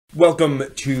Welcome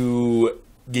to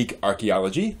Geek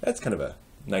Archaeology. That's kind of a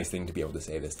nice thing to be able to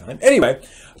say this time. Anyway,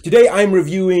 today I'm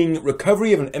reviewing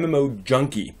Recovery of an MMO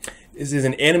Junkie. This is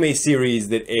an anime series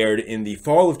that aired in the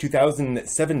fall of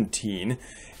 2017,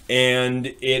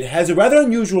 and it has a rather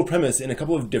unusual premise in a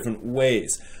couple of different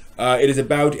ways. It is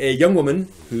about a young woman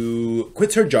who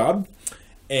quits her job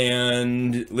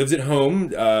and lives at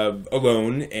home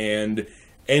alone and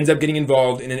ends up getting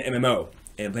involved in an MMO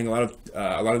and playing a lot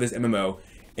of this MMO.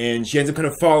 And she ends up kind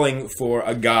of falling for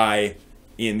a guy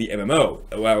in the MMO.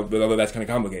 Well, although that's kind of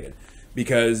complicated.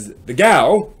 Because the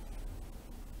gal,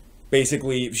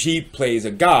 basically, she plays a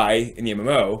guy in the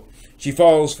MMO. She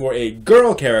falls for a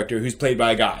girl character who's played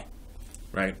by a guy.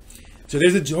 Right? So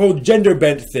there's a whole gender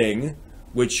bent thing,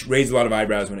 which raised a lot of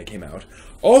eyebrows when it came out.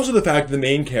 Also the fact that the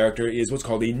main character is what's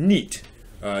called a NEET.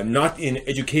 Not in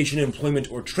education,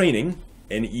 employment, or training,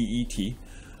 N-E-E-T,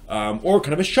 or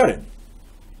kind of a shut-in.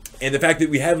 And the fact that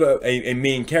we have a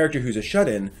main character who's a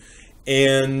shut-in,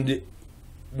 and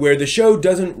where the show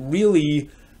doesn't really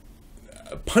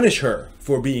punish her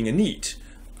for being a NEET.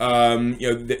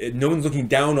 No one's looking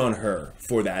down on her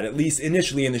for that, at least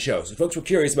initially in the show. So folks were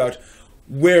curious about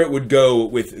where it would go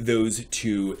with those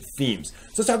two themes.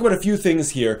 So let's talk about a few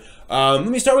things here. Let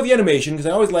me start with the animation, because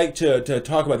I always like to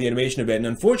talk about the animation a bit. And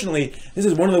unfortunately, this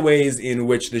is one of the ways in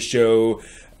which the show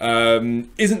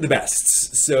isn't the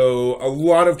best. So a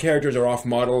lot of characters are off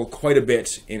model quite a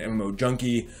bit in MMO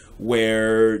Junkie,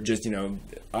 where just,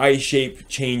 eye shape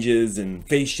changes and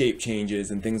face shape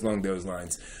changes and things along those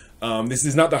lines. This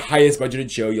is not the highest budgeted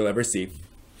show you'll ever see.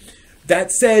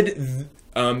 That said,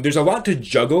 there's a lot to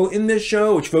juggle in this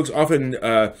show, which folks often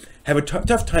have a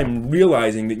tough time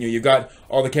realizing that you've got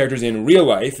all the characters in real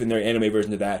life, and their anime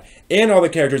version of that, and all the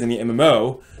characters in the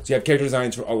MMO. So you have character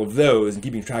designs for all of those and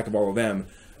keeping track of all of them.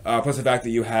 Plus the fact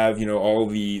that you have, all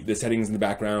the settings and the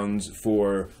backgrounds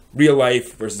for real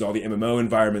life versus all the MMO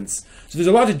environments. So there's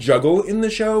a lot to juggle in the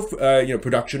show,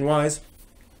 production-wise.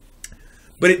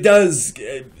 But it does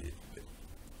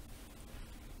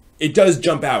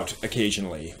jump out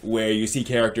occasionally, where you see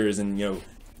characters and,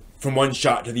 from one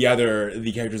shot to the other,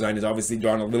 the character design is obviously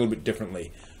drawn a little bit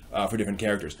differently for different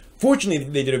characters. Fortunately,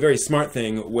 they did a very smart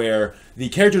thing where the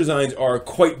character designs are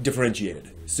quite differentiated.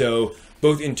 So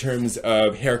both in terms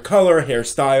of hair color,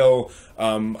 hairstyle,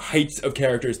 heights of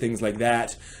characters, things like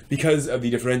that. Because of the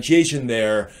differentiation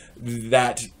there,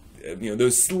 that,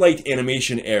 those slight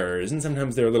animation errors, and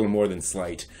sometimes they're a little more than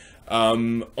slight,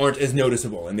 aren't as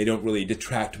noticeable, and they don't really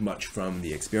detract much from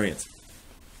the experience.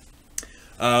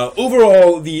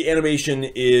 Overall, the animation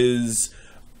is,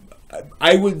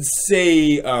 I would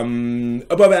say,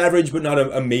 above average, but not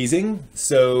amazing.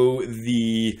 So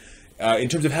in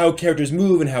terms of how characters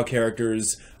move and how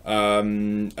characters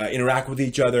interact with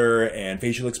each other and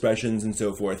facial expressions and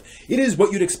so forth, it is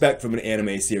what you'd expect from an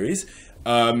anime series.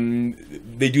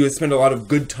 They do spend a lot of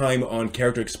good time on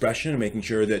character expression and making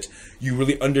sure that you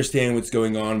really understand what's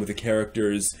going on with the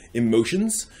character's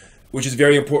emotions, which is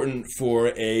very important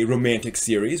for a romantic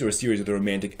series or a series with a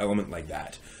romantic element like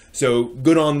that. So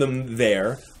good on them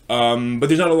there. But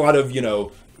there's not a lot of,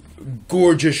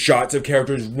 gorgeous shots of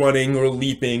characters running or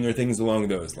leaping or things along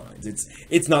those lines.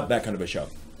 It's not that kind of a show.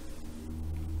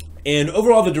 And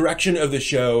overall, the direction of the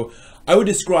show I would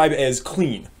describe as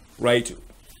clean, right?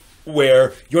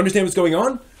 Where you understand what's going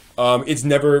on. It's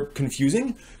never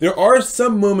confusing. There are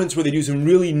some moments where they do some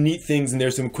really neat things, and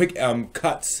there's some quick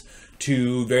cuts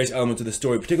to various elements of the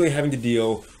story, particularly having to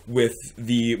deal with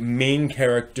the main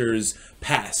character's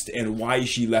past and why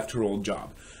she left her old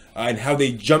job. And how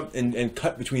they jump and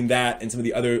cut between that and some of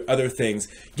the other things,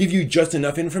 give you just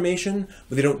enough information,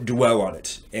 but they don't dwell on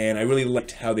it. And I really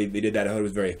liked how they did that. I thought it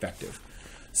was very effective.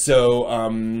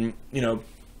 So,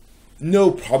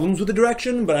 no problems with the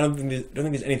direction, but I don't think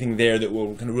there's anything there that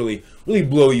will kind of really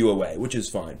blow you away, which is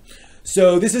fine.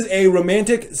 So this is a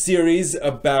romantic series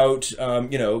about,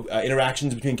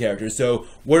 interactions between characters. So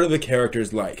what are the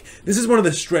characters like? This is one of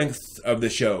the strengths of the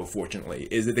show, fortunately,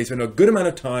 is that they spend a good amount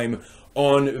of time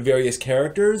on various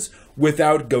characters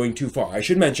without going too far. I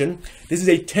should mention, this is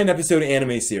a 10-episode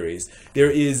anime series. There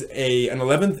is an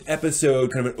 11th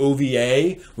episode, kind of an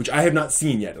OVA, which I have not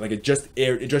seen yet. Like, it just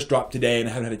aired, it just dropped today, and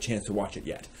I haven't had a chance to watch it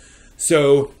yet.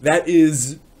 So that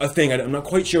is a thing. I'm not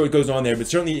quite sure what goes on there, but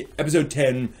certainly episode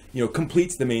 10,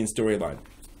 completes the main storyline.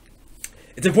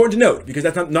 It's important to note, because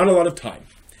that's not a lot of time.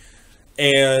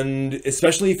 And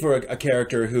especially for a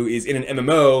character who is in an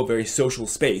MMO, very social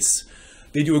space,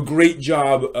 they do a great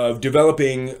job of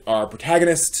developing our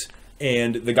protagonist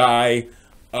and the guy,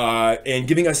 and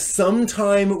giving us some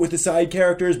time with the side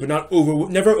characters, but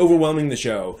never overwhelming the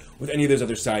show with any of those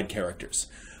other side characters.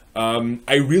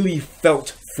 I really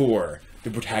felt for the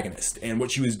protagonist and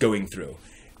what she was going through.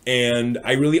 And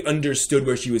I really understood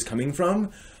where she was coming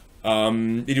from.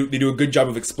 They do a good job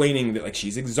of explaining that, like,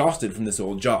 she's exhausted from this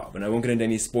old job, and I won't get into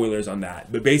any spoilers on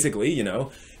that. But basically, you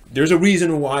know, there's a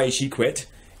reason why she quit,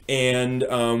 and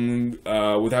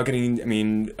without getting, I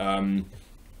mean,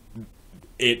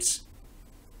 it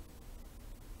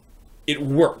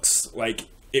works. Like,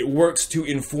 it works to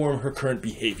inform her current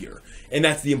behavior, and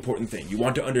that's the important thing. You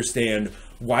want to understand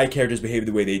why characters behave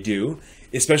the way they do,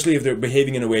 especially if they're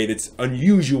behaving in a way that's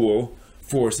unusual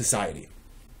for society.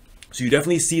 So you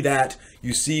definitely see that.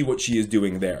 You see what she is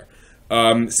doing there.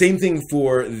 Same thing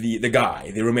for the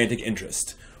guy, the romantic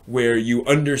interest, where you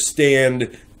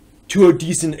understand to a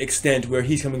decent extent where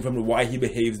he's coming from and why he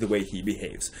behaves the way he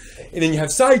behaves. And then you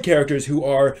have side characters who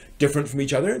are different from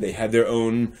each other. They have their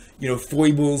own, you know,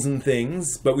 foibles and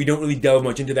things, but we don't really delve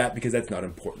much into that because that's not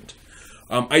important.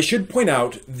 I should point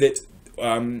out that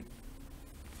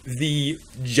the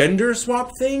gender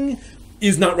swap thing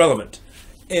is not relevant.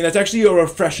 And that's actually a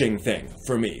refreshing thing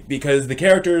for me, because the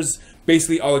characters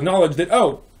basically all acknowledge that,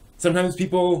 oh, sometimes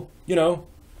people, you know,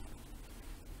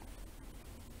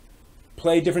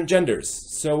 play different genders.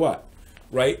 So what?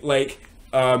 Right? Like,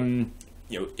 you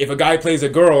know, if a guy plays a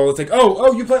girl, it's like,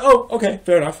 oh, you play, oh, okay,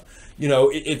 fair enough. You know,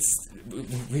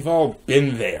 we've all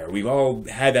been there. We've all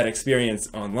had that experience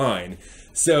online.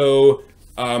 So,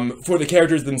 for the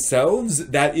characters themselves,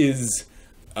 that is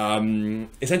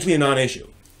essentially a non-issue.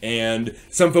 And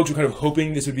some folks were kind of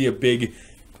hoping this would be a big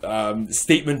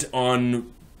statement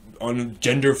on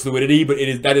gender fluidity, but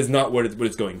that is not what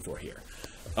it's going for here.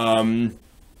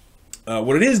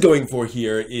 What it is going for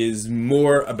here is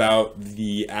more about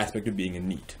the aspect of being a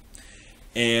NEET.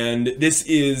 And this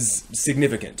is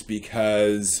significant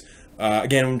because,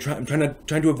 again, I'm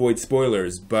trying to avoid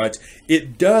spoilers, but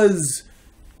it does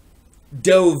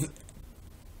delve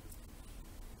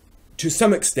to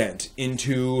some extent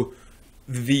into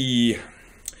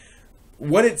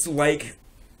what it's like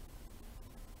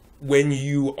when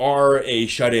you are a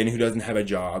shut-in who doesn't have a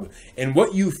job, and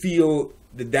what you feel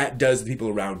that does to people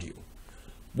around you.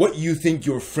 What you think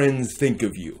your friends think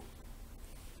of you,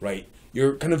 right?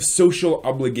 Your kind of social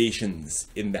obligations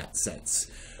in that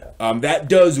sense. That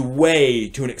does weigh,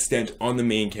 to an extent, on the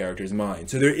main character's mind.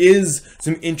 So there is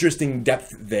some interesting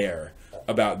depth there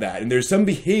about that. And there's some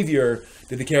behavior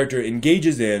that the character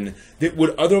engages in that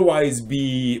would otherwise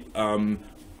be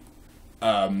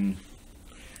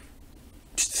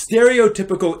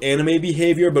stereotypical anime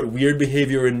behavior, but weird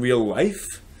behavior in real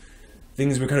life.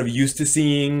 Things we're kind of used to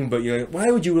seeing, but you're like, why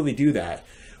would you really do that?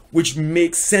 Which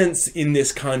makes sense in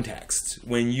this context,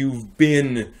 when you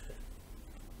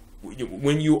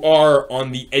are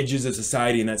on the edges of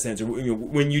society in that sense, or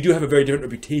when you do have a very different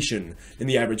reputation than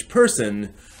the average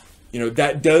person. You know,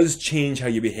 that does change how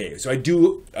you behave. So I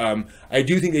do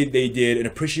think they did an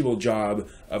appreciable job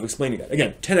of explaining that.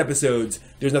 Again, 10 episodes,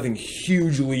 there's nothing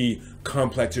hugely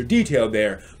complex or detailed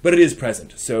there, but it is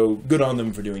present. So good on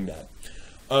them for doing that.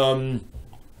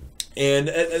 And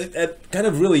it kind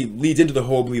of really leads into the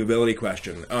whole believability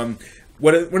question.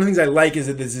 One of the things I like is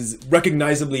that this is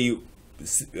recognizably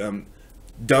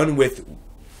done with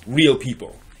real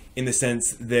people, in the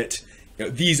sense that, you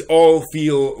know, these all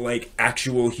feel like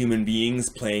actual human beings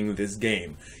playing this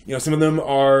game. You know, some of them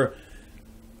are,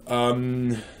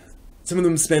 some of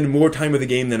them spend more time with the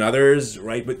game than others,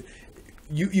 right? But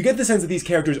you get the sense that these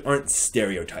characters aren't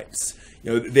stereotypes.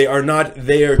 You know, they are not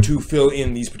there to fill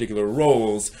in these particular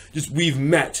roles. Just, we've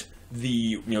met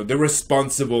the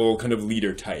responsible kind of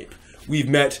leader type. We've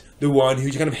met the one who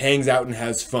just kind of hangs out and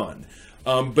has fun.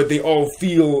 But they all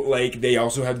feel like they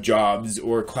also have jobs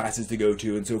or classes to go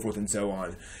to and so forth and so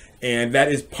on. And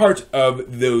that is part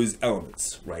of those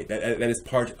elements, right? That is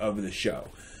part of the show.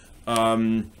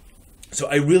 So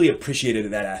I really appreciated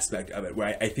that aspect of it,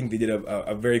 where I think they did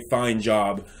a very fine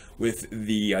job with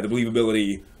the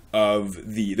believability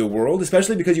of the world,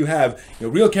 especially because you have, you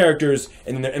know, real characters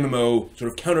and then their MMO sort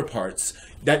of counterparts.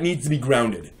 That needs to be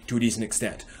grounded to a decent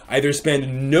extent. Either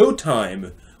spend no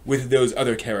time with those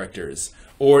other characters,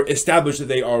 or establish that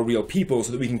they are real people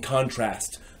so that we can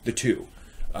contrast the two.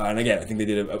 And again, I think they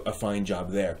did a fine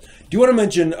job there. Do you want to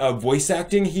mention voice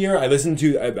acting here?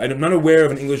 I'm not aware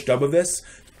of an English dub of this.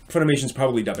 Funimation's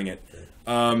probably dubbing it.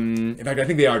 In fact, I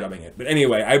think they are dubbing it. But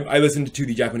anyway, I listened to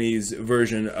the Japanese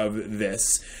version of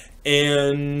this,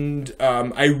 and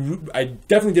I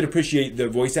definitely did appreciate the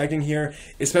voice acting here,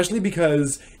 especially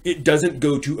because it doesn't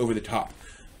go too over the top.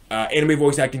 Anime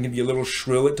voice acting can be a little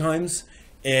shrill at times,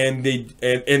 And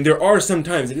there are some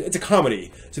times, it's a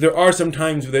comedy, so there are some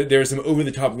times where there are some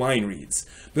over-the-top line reads.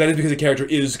 But that is because the character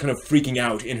is kind of freaking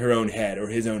out in her own head or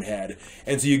his own head,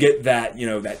 and so you get that, you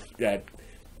know, that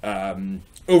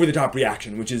over-the-top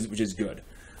reaction, which is good.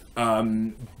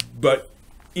 But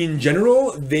in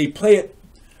general, they play it.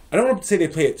 I don't want to say they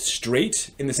play it straight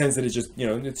in the sense that it's just, you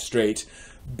know, it's straight,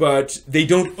 but they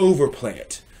don't overplay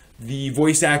it. The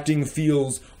voice acting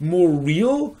feels more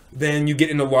real than you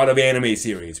get in a lot of anime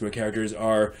series where characters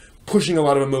are pushing a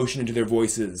lot of emotion into their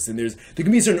voices, and there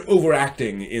can be a certain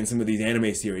overacting in some of these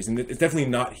anime series, and it's definitely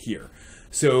not here.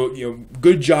 So, you know,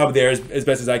 good job there, as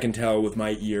best as I can tell with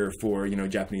my ear for, you know,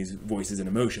 Japanese voices and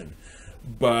emotion.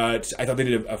 But I thought they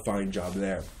did a fine job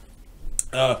there.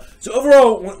 So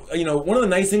overall, you know, one of the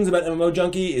nice things about MMO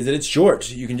Junkie is that it's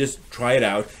short. You can just try it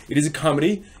out. It is a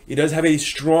comedy. It does have a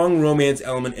strong romance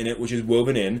element in it, which is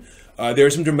woven in. There are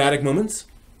some dramatic moments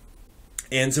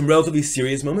and some relatively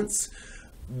serious moments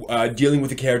dealing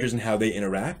with the characters and how they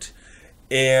interact.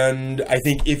 And I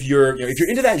think if you're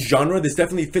into that genre, this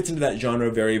definitely fits into that genre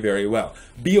very, very well.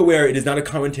 Be aware, it is not a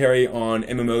commentary on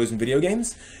MMOs and video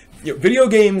games. You know, video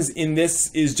games in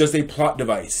this is just a plot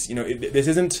device. You know, this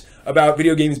isn't about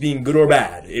video games being good or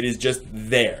bad. It is just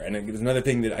there, and it's another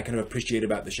thing that I kind of appreciate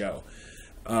about the show.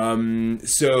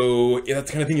 So if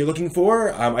that's the kind of thing you're looking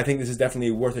for, I think this is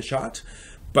definitely worth a shot.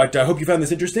 But I hope you found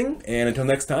this interesting, and until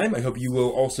next time, I hope you will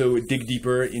also dig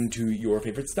deeper into your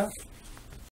favorite stuff.